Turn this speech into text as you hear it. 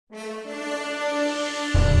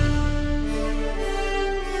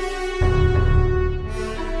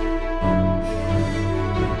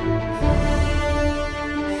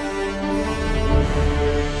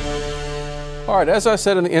All right, as I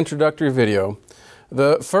said in the introductory video,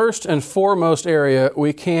 the first and foremost area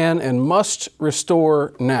we can and must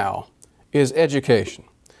restore now is education.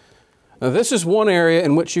 Now, this is one area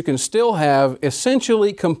in which you can still have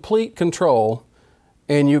essentially complete control,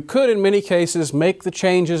 and you could in many cases make the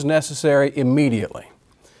changes necessary immediately.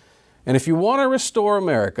 And if you want to restore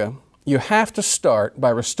America, you have to start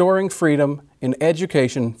by restoring freedom in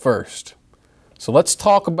education first. So let's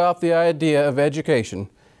talk about the idea of education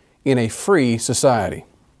in a free society.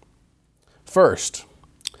 First,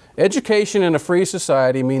 education in a free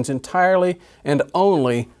society means entirely and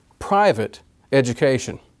only private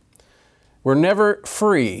education. We're never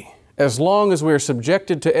free as long as we're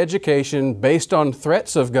subjected to education based on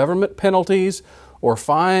threats of government penalties or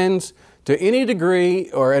fines to any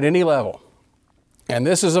degree or at any level. And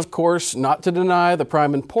this is, of course, not to deny the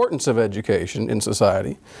prime importance of education in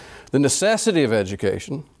society, the necessity of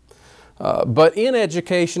education, but in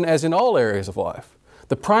education, as in all areas of life,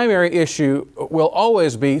 the primary issue will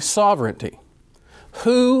always be sovereignty.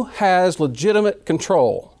 Who has legitimate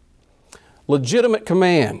control, legitimate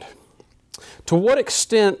command? To what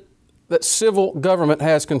extent that civil government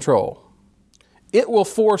has control? It will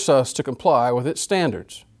force us to comply with its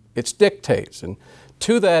standards, its dictates, and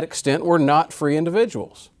to that extent, we're not free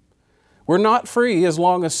individuals. We're not free as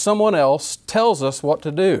long as someone else tells us what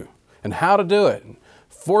to do and how to do it, and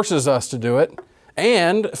forces us to do it,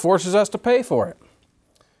 and forces us to pay for it.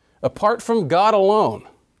 Apart from God alone,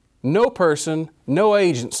 no person, no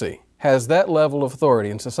agency has that level of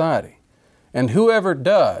authority in society. And whoever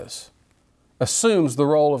does assumes the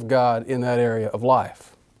role of God in that area of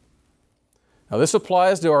life. Now, this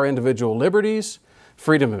applies to our individual liberties,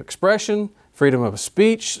 freedom of expression, freedom of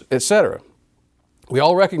speech, etc. We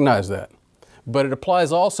all recognize that. But it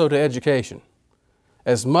applies also to education,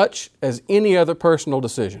 as much as any other personal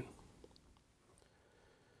decision.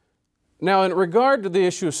 Now, in regard to the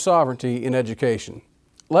issue of sovereignty in education,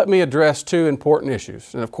 let me address two important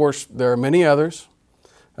issues. And of course, there are many others,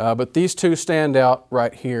 but these two stand out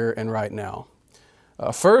right here and right now.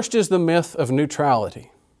 First is the myth of neutrality,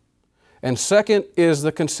 and second is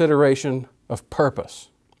the consideration of purpose.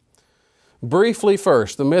 Briefly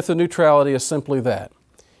first, the myth of neutrality is simply that.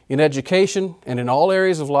 In education and in all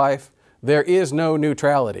areas of life, there is no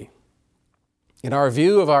neutrality. In our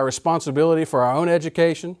view of our responsibility for our own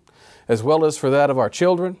education, as well as for that of our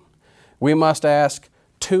children, we must ask,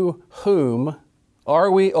 to whom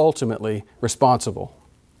are we ultimately responsible?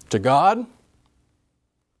 To God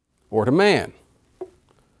or to man?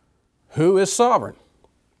 Who is sovereign?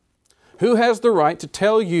 Who has the right to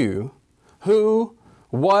tell you who,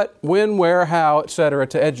 what, when, where, how, etc.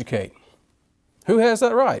 to educate? Who has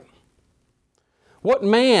that right? What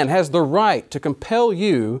man has the right to compel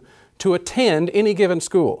you to attend any given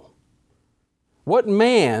school? What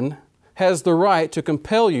man has the right to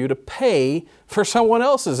compel you to pay for someone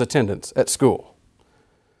else's attendance at school?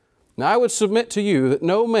 Now, I would submit to you that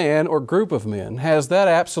no man or group of men has that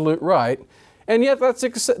absolute right, and yet that's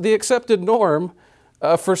the accepted norm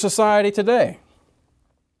for society today.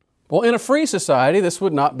 Well, in a free society, this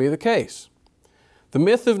would not be the case. The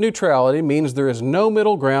myth of neutrality means there is no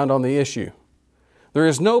middle ground on the issue. There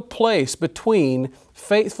is no place between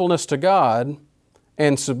faithfulness to God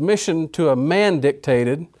and submission to a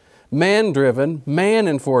man-dictated, man-driven,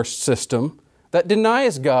 man-enforced system that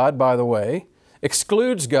denies God, by the way,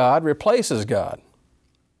 excludes God, replaces God.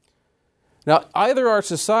 Now, either our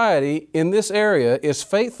society in this area is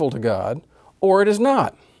faithful to God or it is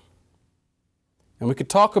not. And we could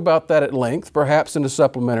talk about that at length, perhaps in a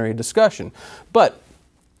supplementary discussion. But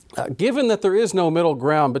given that there is no middle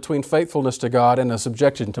ground between faithfulness to God and a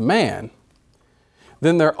subjection to man,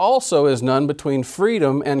 then there also is none between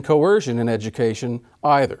freedom and coercion in education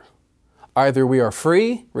either. Either we are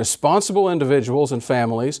free, responsible individuals and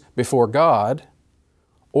families before God,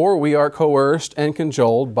 or we are coerced and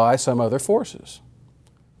cajoled by some other forces.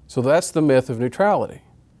 So that's the myth of neutrality.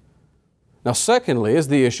 Now, secondly, is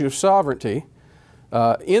the issue of sovereignty.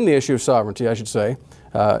 In the issue of sovereignty, I should say,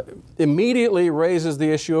 immediately raises the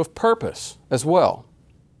issue of purpose as well.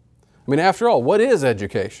 I mean, after all, what is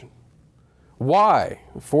education? Why?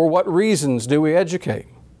 For what reasons do we educate?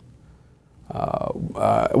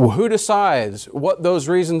 Who decides what those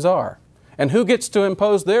reasons are? And who gets to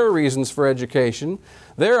impose their reasons for education,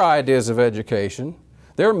 their ideas of education,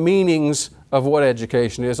 their meanings of what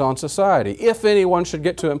education is on society, if anyone should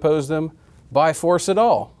get to impose them by force at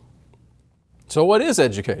all? So what is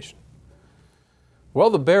education? Well,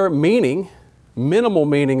 the bare meaning, minimal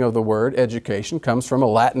meaning of the word education comes from a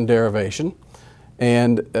Latin derivation,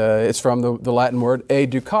 and it's from the Latin word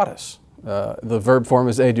educatus. The verb form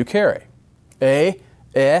is educare.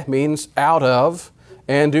 means out of,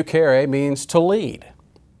 and ducere means to lead.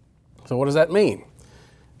 So what does that mean?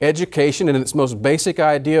 Education, in its most basic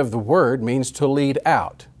idea of the word, means to lead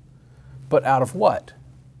out. But out of what?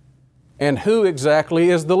 And who exactly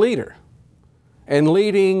is the leader? And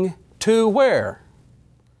leading to where?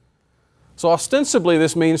 So ostensibly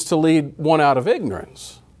this means to lead one out of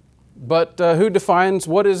ignorance. But who defines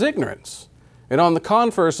what is ignorance? And on the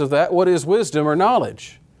converse of that, what is wisdom or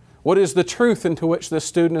knowledge? What is the truth into which this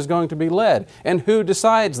student is going to be led? And who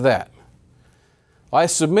decides that? I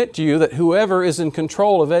submit to you that whoever is in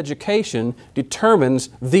control of education determines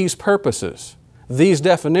these purposes, these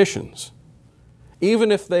definitions,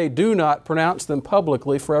 even if they do not pronounce them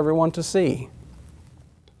publicly for everyone to see.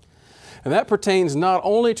 And that pertains not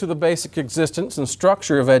only to the basic existence and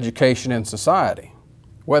structure of education in society,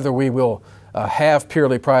 whether we will have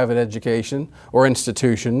purely private education or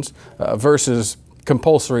institutions versus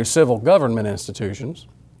compulsory civil government institutions,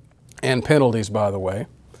 and penalties, by the way,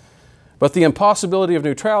 but the impossibility of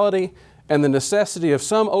neutrality and the necessity of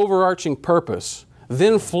some overarching purpose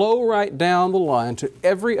then flow right down the line to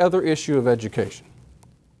every other issue of education.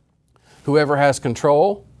 Whoever has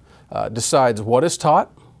control decides what is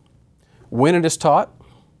taught, when it is taught,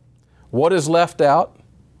 what is left out,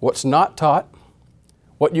 what's not taught,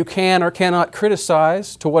 what you can or cannot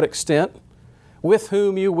criticize, to what extent, with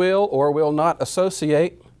whom you will or will not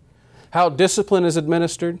associate, how discipline is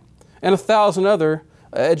administered, and 1,000 other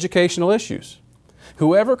educational issues.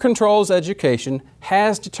 Whoever controls education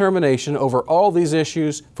has determination over all these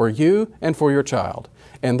issues for you and for your child,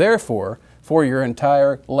 and therefore for your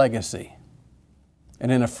entire legacy.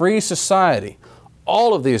 And in a free society,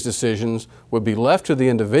 all of these decisions would be left to the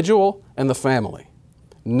individual and the family.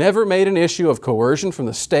 Never made an issue of coercion from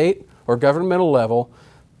the state or governmental level.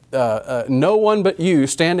 No one but you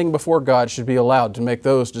standing before God should be allowed to make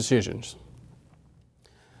those decisions.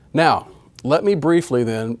 Now, let me briefly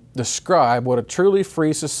then describe what a truly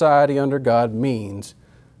free society under God means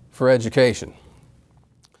for education.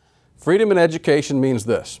 Freedom in education means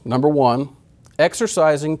this. Number one,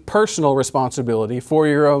 exercising personal responsibility for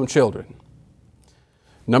your own children.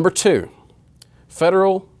 Number two,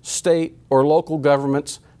 federal, state, or local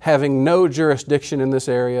governments having no jurisdiction in this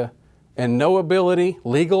area and no ability,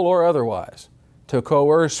 legal or otherwise, to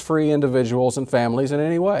coerce free individuals and families in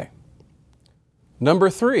any way. Number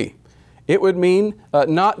three, it would mean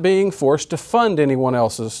not being forced to fund anyone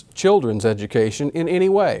else's children's education in any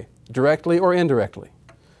way, directly or indirectly.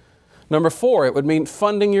 Number four, it would mean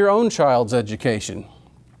funding your own child's education.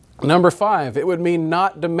 Number five, it would mean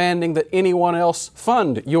not demanding that anyone else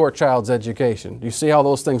fund your child's education. Do you see how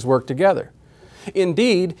those things work together?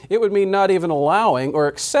 Indeed, it would mean not even allowing or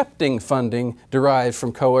accepting funding derived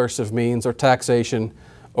from coercive means or taxation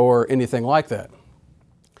or anything like that.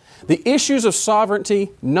 The issues of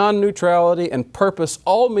sovereignty, non-neutrality, and purpose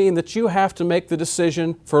all mean that you have to make the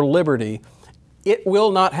decision for liberty. It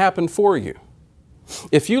will not happen for you.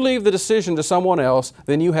 If you leave the decision to someone else,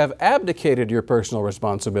 then you have abdicated your personal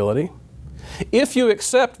responsibility. If you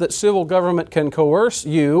accept that civil government can coerce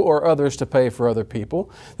you or others to pay for other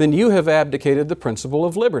people, then you have abdicated the principle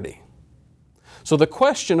of liberty. So the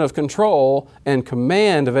question of control and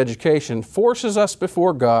command of education forces us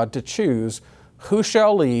before God to choose who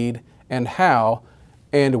shall lead and how,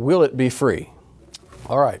 and will it be free?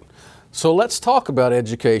 All right, so let's talk about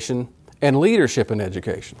education and leadership in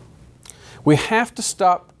education. We have to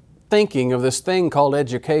stop thinking of this thing called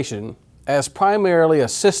education as primarily a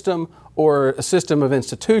system or a system of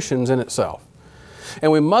institutions in itself.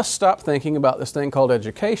 And we must stop thinking about this thing called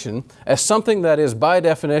education as something that is by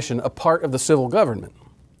definition a part of the civil government.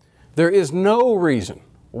 There is no reason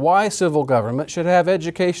why civil government should have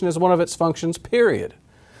education as one of its functions, period,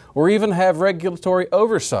 or even have regulatory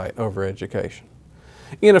oversight over education.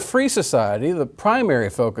 In a free society, the primary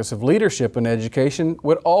focus of leadership in education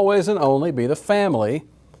would always and only be the family,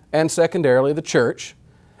 and secondarily the church,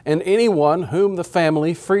 and anyone whom the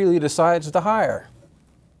family freely decides to hire.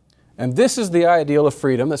 And this is the ideal of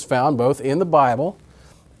freedom that's found both in the Bible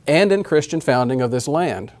and in Christian founding of this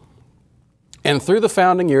land. And through the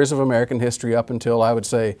founding years of American history up until, I would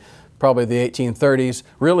say, probably the 1830s,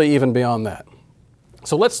 really even beyond that.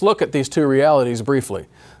 So let's look at these two realities briefly.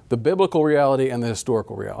 The biblical reality and the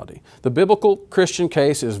historical reality. The biblical Christian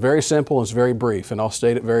case is very simple and it's very brief, and I'll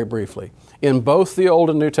state it very briefly. In both the Old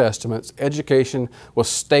and New Testaments, education was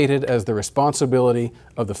stated as the responsibility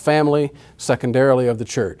of the family, secondarily of the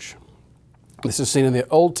church. This is seen in the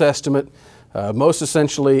Old Testament, most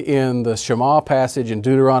essentially in the Shema passage in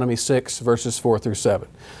Deuteronomy 6, verses 4 through 7.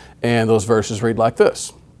 And those verses read like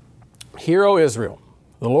this. Hear, O Israel,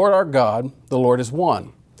 the Lord our God, the Lord is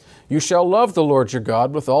one. You shall love the Lord your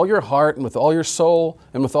God with all your heart and with all your soul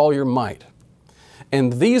and with all your might.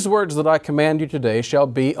 And these words that I command you today shall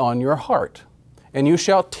be on your heart, and you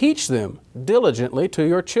shall teach them diligently to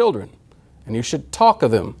your children. And you should talk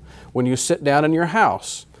of them when you sit down in your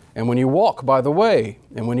house, and when you walk by the way,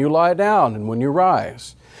 and when you lie down, and when you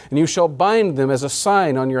rise. And you shall bind them as a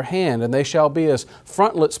sign on your hand, and they shall be as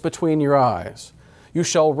frontlets between your eyes. You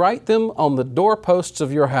shall write them on the doorposts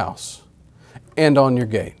of your house and on your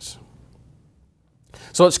gates.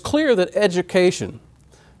 So it's clear that education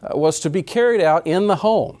was to be carried out in the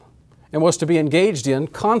home and was to be engaged in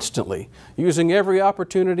constantly, using every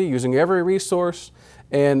opportunity, using every resource,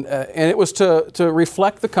 and it was to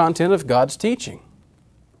reflect the content of God's teaching.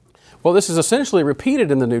 Well, this is essentially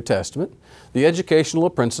repeated in the New Testament. The educational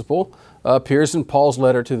principle appears in Paul's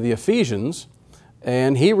letter to the Ephesians,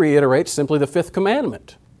 and he reiterates simply the fifth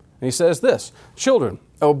commandment. And he says this, "Children,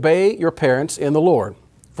 obey your parents in the Lord,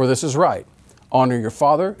 for this is right. Honor your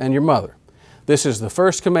father and your mother. This is the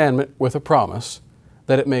first commandment with a promise,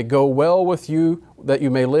 that it may go well with you, that you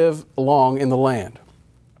may live long in the land.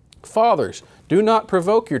 Fathers, do not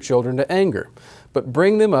provoke your children to anger, but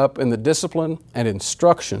bring them up in the discipline and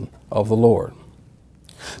instruction of the Lord."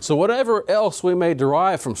 So whatever else we may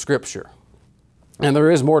derive from Scripture, and there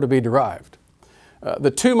is more to be derived,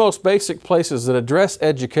 the two most basic places that address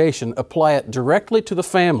education apply it directly to the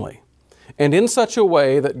family, and in such a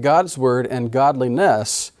way that God's Word and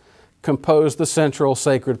godliness compose the central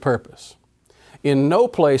sacred purpose. In no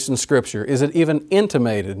place in Scripture is it even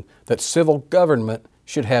intimated that civil government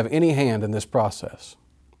should have any hand in this process.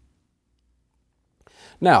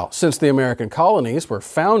 Now, since the American colonies were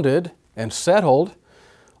founded and settled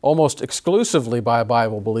almost exclusively by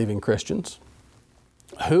Bible-believing Christians,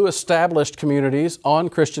 who established communities on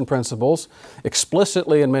Christian principles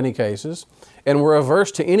explicitly in many cases, and were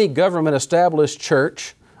averse to any government-established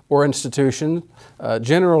church or institution,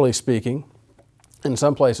 generally speaking. In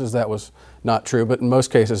some places that was not true, but in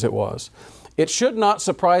most cases it was. It should not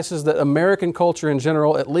surprise us that American culture in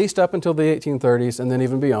general, at least up until the 1830s and then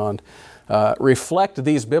even beyond, reflect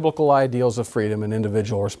these biblical ideals of freedom and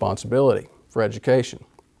individual responsibility for education.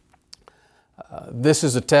 This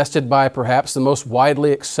is attested by perhaps the most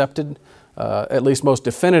widely accepted, at least most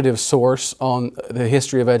definitive source on the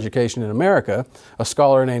history of education in America, a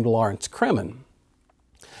scholar named Lawrence Kremen.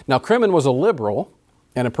 Now, Kremen was a liberal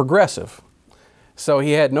and a progressive, so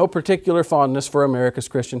he had no particular fondness for America's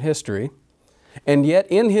Christian history, and yet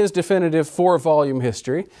in his definitive 4-volume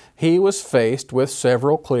history, he was faced with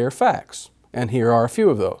several clear facts, and here are a few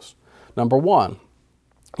of those. Number one,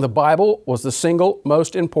 the Bible was the single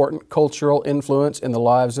most important cultural influence in the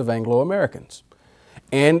lives of Anglo-Americans.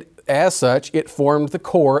 And as such, it formed the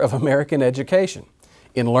core of American education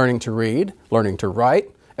in learning to read, learning to write,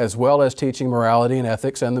 as well as teaching morality and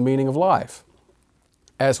ethics and the meaning of life.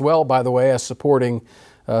 As well, by the way, as supporting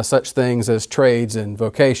such things as trades and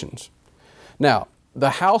vocations. Now, the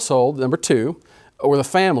household, number two, or the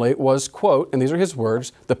family was, quote, and these are his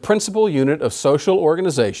words, the principal unit of social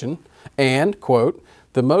organization and, quote,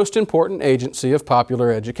 the most important agency of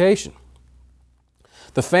popular education.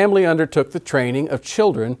 The family undertook the training of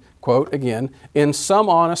children, quote, again, in some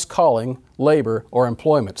honest calling, labor, or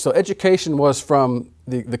employment. So education was from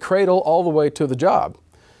the cradle all the way to the job.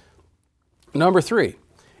 Number three,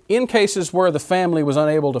 in cases where the family was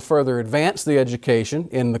unable to further advance the education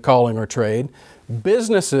in the calling or trade,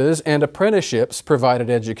 businesses and apprenticeships provided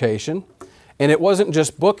education, and it wasn't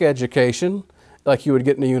just book education like you would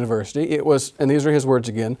get in a university. It was, and these are his words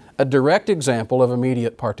again, a direct example of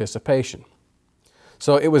immediate participation.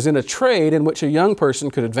 So it was in a trade in which a young person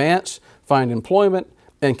could advance, find employment,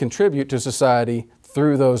 and contribute to society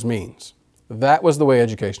through those means. That was the way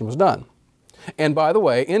education was done. And by the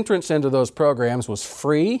way, entrance into those programs was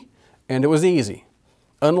free and it was easy.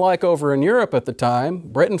 Unlike over in Europe at the time,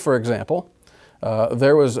 Britain for example,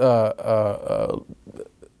 there was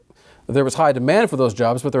high demand for those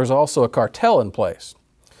jobs, but there was also a cartel in place.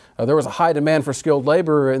 There was a high demand for skilled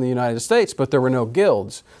labor in the United States, but there were no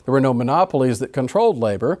guilds. There were no monopolies that controlled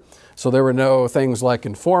labor. So there were no things like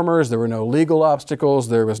informers, there were no legal obstacles,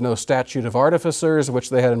 there was no statute of artificers, which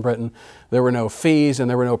they had in Britain. There were no fees and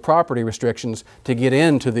there were no property restrictions to get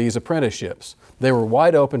into these apprenticeships. They were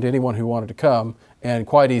wide open to anyone who wanted to come and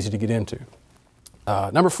quite easy to get into.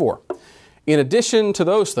 Number four, in addition to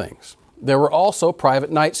those things, there were also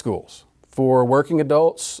private night schools for working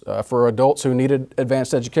adults, for adults who needed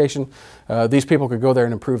advanced education. These people could go there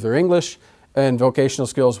and improve their English and vocational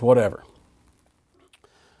skills, whatever.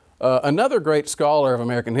 Another great scholar of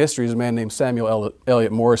American history is a man named Samuel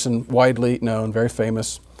Eliot Morison, widely known, very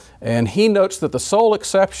famous. And he notes that the sole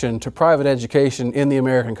exception to private education in the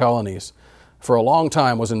American colonies for a long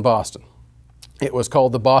time was in Boston. It was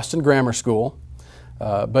called the Boston Grammar School.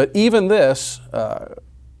 But even this, a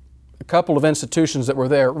couple of institutions that were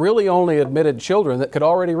there really only admitted children that could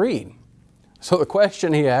already read. So the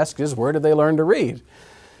question he asked is, where did they learn to read?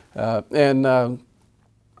 Here's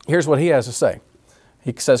what he has to say.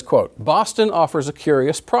 He says, quote, "Boston offers a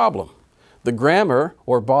curious problem. The grammar,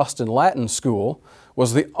 or Boston Latin School,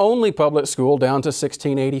 was the only public school down to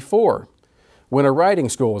 1684, when a writing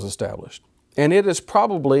school was established. And it is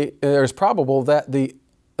probable that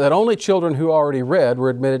only children who already read were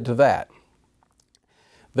admitted to that.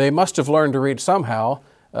 They must have learned to read somehow,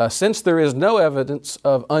 since there is no evidence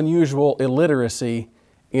of unusual illiteracy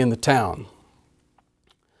in the town."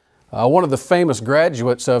 One of the famous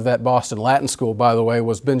graduates of that Boston Latin School, by the way,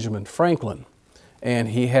 was Benjamin Franklin. And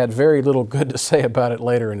he had very little good to say about it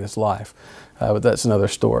later in his life. But that's another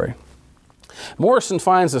story. Morrison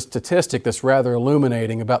finds a statistic that's rather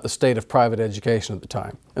illuminating about the state of private education at the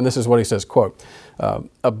time. And this is what he says, quote,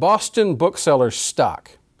 "A Boston bookseller's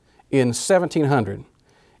stock in 1700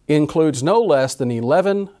 includes no less than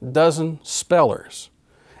 11 dozen spellers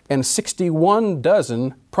and 61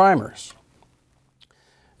 dozen primers."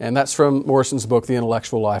 And that's from Morrison's book, The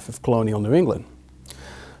Intellectual Life of Colonial New England.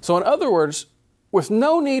 So in other words, with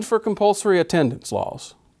no need for compulsory attendance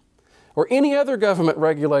laws or any other government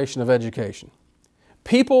regulation of education,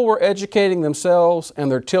 people were educating themselves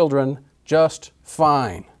and their children just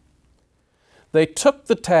fine. They took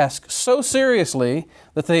the task so seriously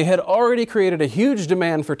that they had already created a huge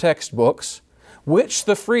demand for textbooks, which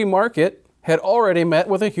the free market had already met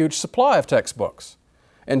with a huge supply of textbooks.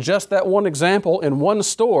 And just that one example in one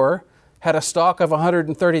store had a stock of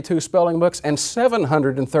 132 spelling books and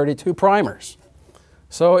 732 primers.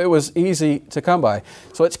 So it was easy to come by.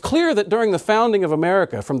 So it's clear that during the founding of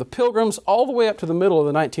America, from the Pilgrims all the way up to the middle of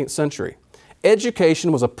the 19th century,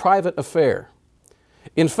 education was a private affair.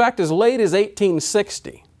 In fact, as late as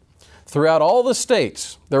 1860, throughout all the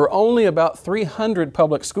states, there were only about 300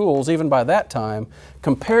 public schools, even by that time,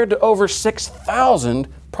 compared to over 6,000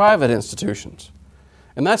 private institutions.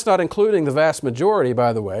 And that's not including the vast majority,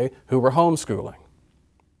 by the way, who were homeschooling.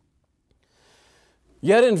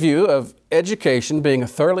 Yet in view of education being a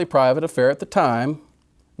thoroughly private affair at the time,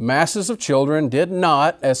 masses of children did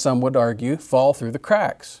not, as some would argue, fall through the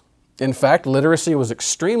cracks. In fact, literacy was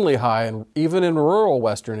extremely high, even in rural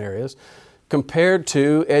Western areas, compared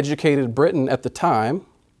to educated Britain at the time,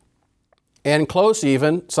 and close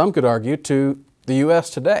even, some could argue, to the U.S.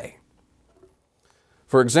 today.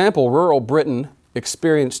 For example, rural Britain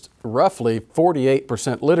experienced roughly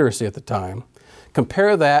 48% literacy at the time.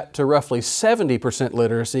 Compare that to roughly 70%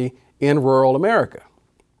 literacy in rural America.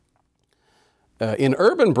 In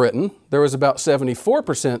urban Britain, there was about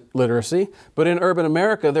 74% literacy, but in urban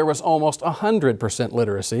America, there was almost 100%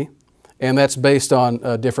 literacy, and that's based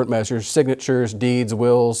on different measures, signatures, deeds,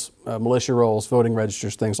 wills, militia rolls, voting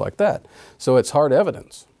registers, things like that. So it's hard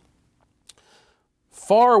evidence.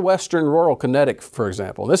 Far western rural Connecticut, for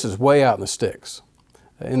example, this is way out in the sticks.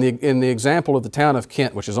 In the example of the town of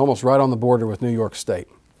Kent, which is almost right on the border with New York State,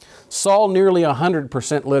 saw nearly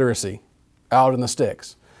 100% literacy out in the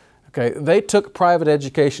sticks. Okay, they took private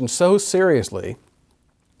education so seriously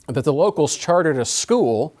that the locals chartered a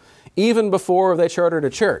school even before they chartered a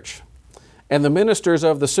church. And the ministers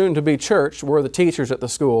of the soon-to-be church were the teachers at the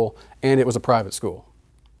school, and it was a private school.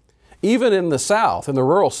 Even in the South, in the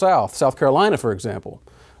rural South, South Carolina, for example,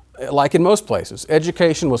 like in most places,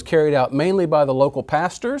 education was carried out mainly by the local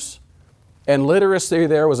pastors, and literacy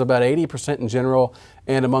there was about 80% in general,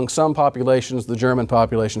 and among some populations, the German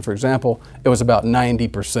population, for example, it was about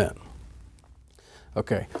 90%.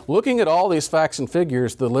 Okay, looking at all these facts and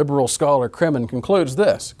figures, the liberal scholar Kremen concludes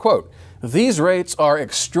this, quote, "These rates are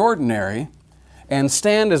extraordinary and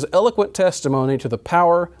stand as eloquent testimony to the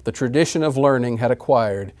power the tradition of learning had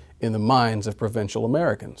acquired in the minds of provincial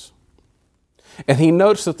Americans." And he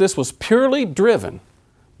notes that this was purely driven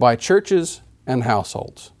by churches and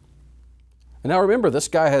households. And now remember, this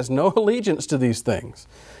guy has no allegiance to these things.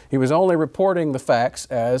 He was only reporting the facts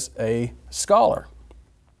as a scholar.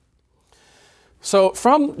 So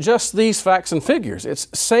from just these facts and figures, it's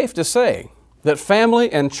safe to say that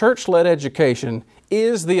family and church-led education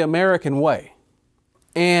is the American way,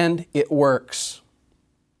 and it works.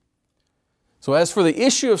 So as for the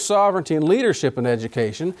issue of sovereignty and leadership in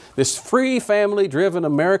education, this free, family-driven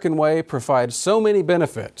American way provides so many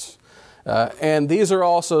benefits, and these are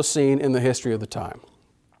also seen in the history of the time.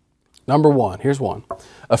 Number one, here's one.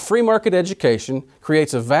 A free market education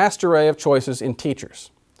creates a vast array of choices in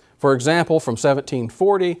teachers. For example, from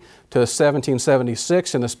 1740 to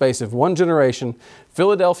 1776, in the space of one generation,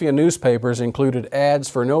 Philadelphia newspapers included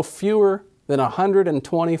ads for no fewer than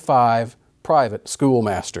 125 private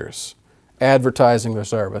schoolmasters advertising their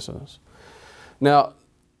services. Now,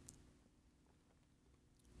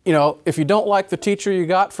 you know, if you don't like the teacher you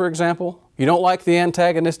got, for example, you don't like the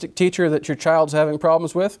antagonistic teacher that your child's having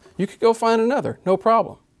problems with, you could go find another, no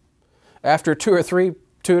problem. After 2 or 3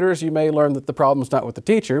 tutors, you may learn that the problem's not with the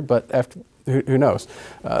teacher, but after, who knows?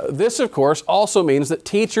 This, of course, also means that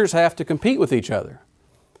teachers have to compete with each other.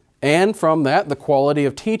 And from that, the quality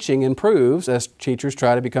of teaching improves as teachers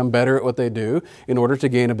try to become better at what they do in order to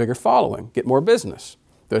gain a bigger following, get more business,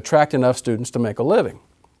 to attract enough students to make a living.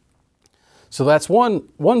 So that's one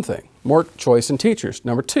thing, more choice in teachers.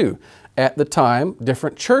 Number 2, at the time,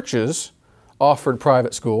 different churches offered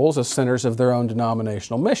private schools as centers of their own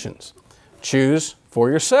denominational missions. Choose for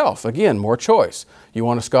yourself. Again, more choice. You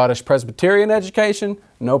want a Scottish Presbyterian education?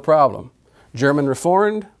 No problem. German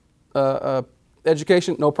Reformed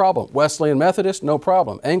education? No problem. Wesleyan Methodist? No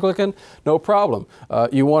problem. Anglican? No problem.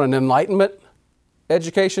 You want an Enlightenment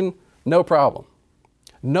education? No problem.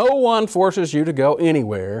 No one forces you to go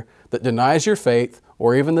anywhere that denies your faith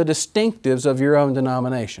or even the distinctives of your own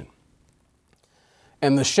denomination.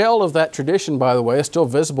 And the shell of that tradition, by the way, is still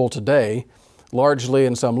visible today, largely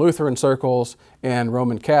in some Lutheran circles and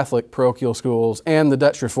Roman Catholic parochial schools and the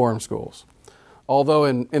Dutch Reformed schools. Although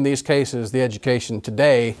in these cases, the education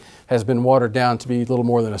today has been watered down to be little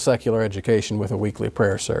more than a secular education with a weekly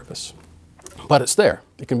prayer service. But it's there.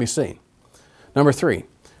 It can be seen. Number 3,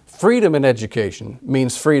 freedom in education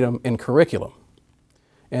means freedom in curriculum.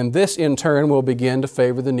 And this, in turn, will begin to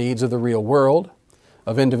favor the needs of the real world,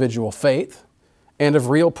 of individual faith, and of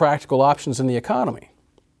real practical options in the economy.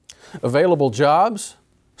 Available jobs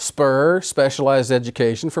spur specialized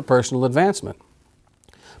education for personal advancement.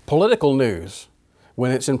 Political news,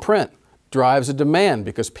 when it's in print, drives a demand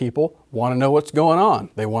because people want to know what's going on.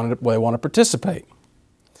 They want to participate.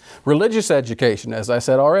 Religious education, as I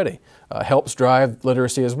said already, helps drive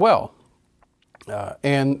literacy as well,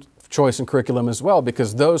 and choice in curriculum as well,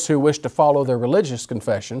 because those who wish to follow their religious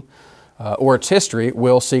confession or its history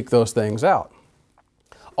will seek those things out.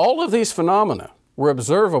 All of these phenomena were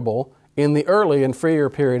observable in the early and freer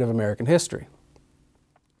period of American history.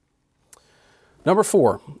 Number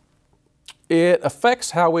 4, it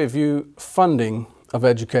affects how we view funding of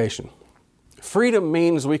education. Freedom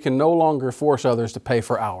means we can no longer force others to pay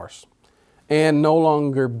for ours and no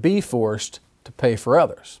longer be forced to pay for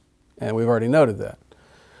others. And we've already noted that.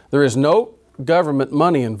 There is no government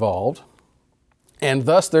money involved, and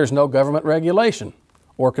thus there's no government regulation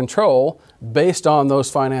or control based on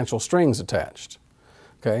those financial strings attached.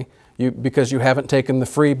 Okay? Because you haven't taken the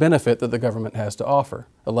free benefit that the government has to offer,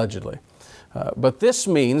 allegedly. But this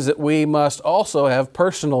means that we must also have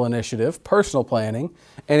personal initiative, personal planning,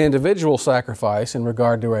 and individual sacrifice in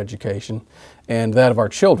regard to our education and that of our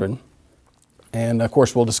children. And of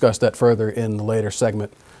course, we'll discuss that further in the later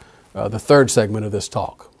segment, the third segment of this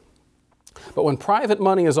talk. But when private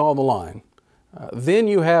money is on the line, then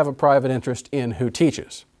you have a private interest in who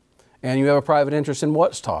teaches. And you have a private interest in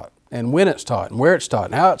what's taught, and when it's taught, and where it's taught,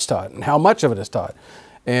 and how it's taught, and how much of it is taught.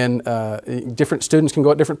 And different students can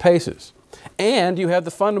go at different paces. And you have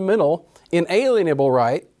the fundamental, inalienable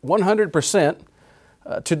right, 100%,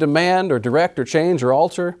 to demand or direct or change or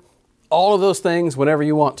alter all of those things whenever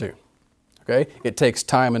you want to. Okay? It takes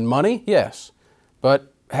time and money, yes.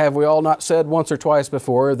 But have we all not said once or twice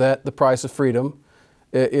before that the price of freedom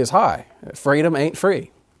is high? Freedom ain't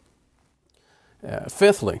free.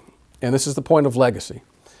 Fifthly, and this is the point of legacy,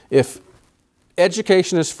 if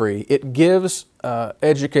education is free, it gives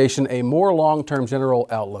education a more long-term generational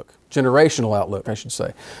outlook, I should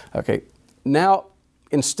say. Okay, now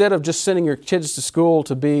instead of just sending your kids to school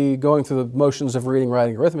to be going through the motions of reading,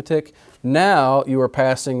 writing, arithmetic, now you are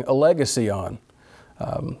passing a legacy on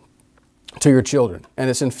to your children. And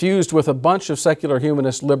it's infused with a bunch of secular,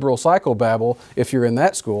 humanist, liberal psychobabble if you're in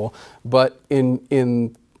that school, but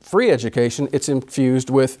in free education, it's infused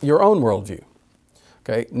with your own worldview.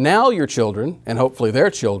 Okay? Now your children, and hopefully their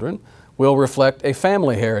children, will reflect a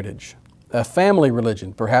family heritage, a family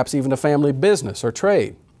religion, perhaps even a family business or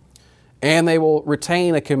trade. And they will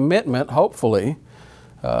retain a commitment, hopefully,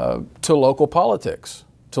 to local politics,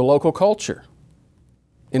 to local culture.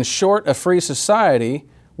 In short, a free society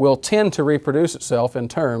will tend to reproduce itself in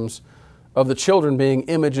terms of the children being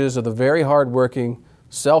images of the very hardworking,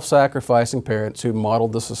 self-sacrificing parents who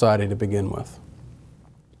modeled the society to begin with.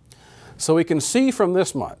 So we can see from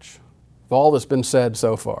this much, of all that's been said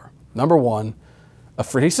so far, number one, a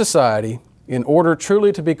free society, in order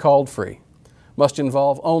truly to be called free, must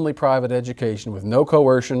involve only private education with no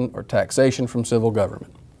coercion or taxation from civil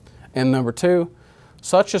government. And number two,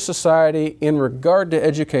 such a society in regard to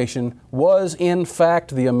education was in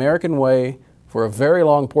fact the American way for a very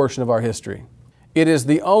long portion of our history. It is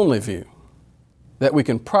the only view that we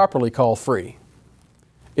can properly call free.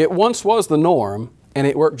 It once was the norm, and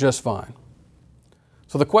it worked just fine.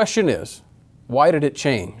 So the question is, why did it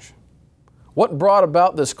change? What brought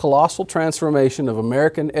about this colossal transformation of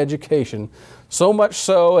American education, so much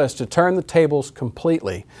so as to turn the tables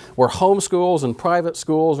completely, where homeschools and private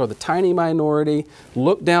schools are the tiny minority,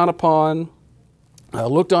 looked down upon,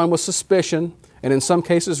 looked on with suspicion, and in some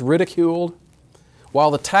cases ridiculed,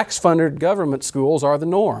 while the tax-funded government schools are the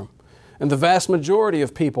norm. And the vast majority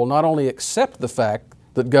of people not only accept the fact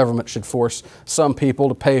that government should force some people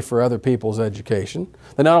to pay for other people's education,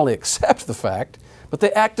 they not only accept the fact, but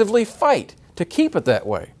they actively fight to keep it that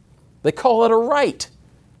way. They call it a right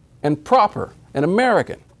and proper and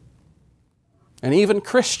American and even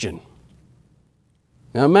Christian.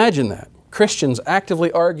 Now imagine that. Christians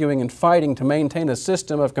actively arguing and fighting to maintain a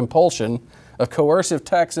system of compulsion, of coercive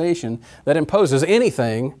taxation that imposes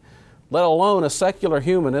anything, let alone a secular,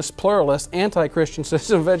 humanist, pluralist, anti-Christian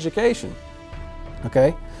system of education.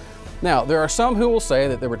 Okay? Now, there are some who will say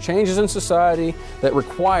that there were changes in society that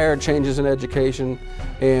required changes in education,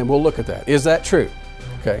 and we'll look at that. Is that true?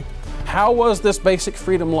 Okay. How was this basic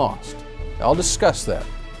freedom lost? I'll discuss that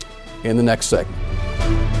in the next segment.